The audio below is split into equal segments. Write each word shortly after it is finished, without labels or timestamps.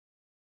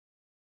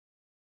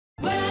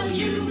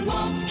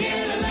won't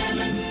get a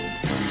lemon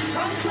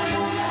from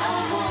Toyota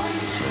of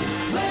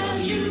Orange. Well,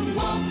 you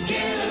won't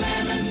get a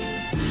lemon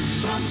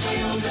from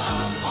Toyota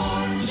of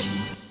Orange.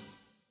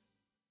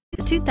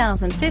 The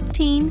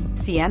 2015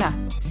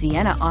 Sienna.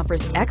 Sienna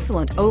offers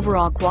excellent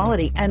overall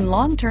quality and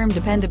long-term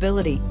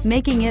dependability,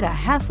 making it a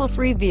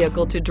hassle-free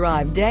vehicle to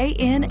drive day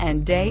in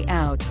and day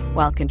out,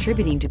 while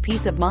contributing to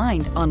peace of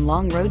mind on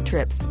long road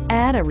trips.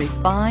 Add a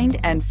refined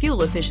and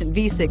fuel-efficient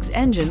V6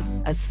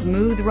 engine, a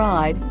smooth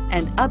ride,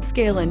 and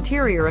upscale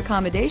interior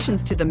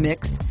accommodations to the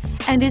mix,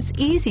 and it's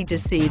easy to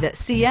see that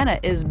Sienna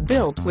is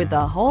built with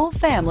the whole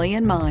family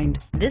in mind.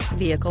 This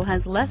vehicle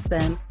has less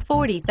than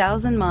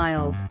 40,000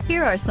 miles.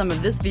 Here are some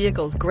of this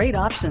vehicle's great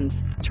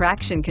options: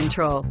 traction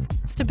control,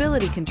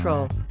 stability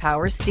control,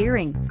 power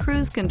steering,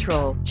 cruise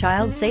control,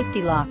 child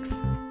safety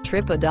locks,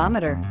 trip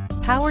odometer,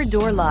 power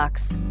door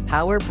locks,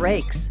 power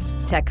brakes,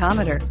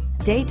 tachometer,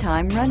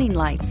 daytime running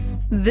lights.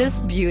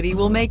 This beauty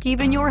will make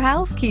even your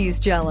house keys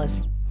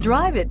jealous.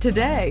 Drive it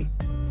today.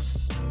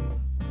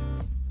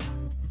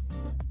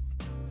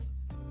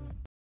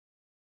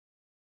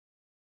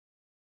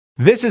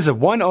 This is a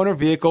one-owner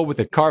vehicle with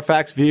a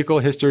Carfax Vehicle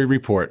History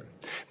Report.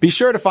 Be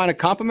sure to find a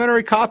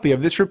complimentary copy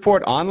of this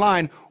report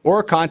online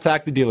or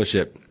contact the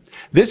dealership.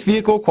 This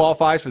vehicle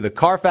qualifies for the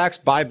Carfax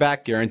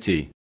Buyback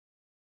Guarantee.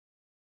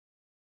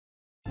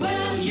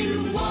 Well,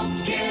 you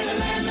won't get a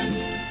lemon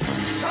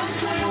from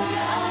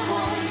Toyota of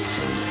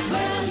Orange.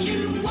 Well,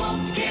 you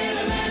won't get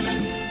a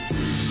lemon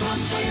from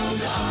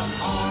Toyota of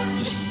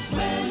Orange.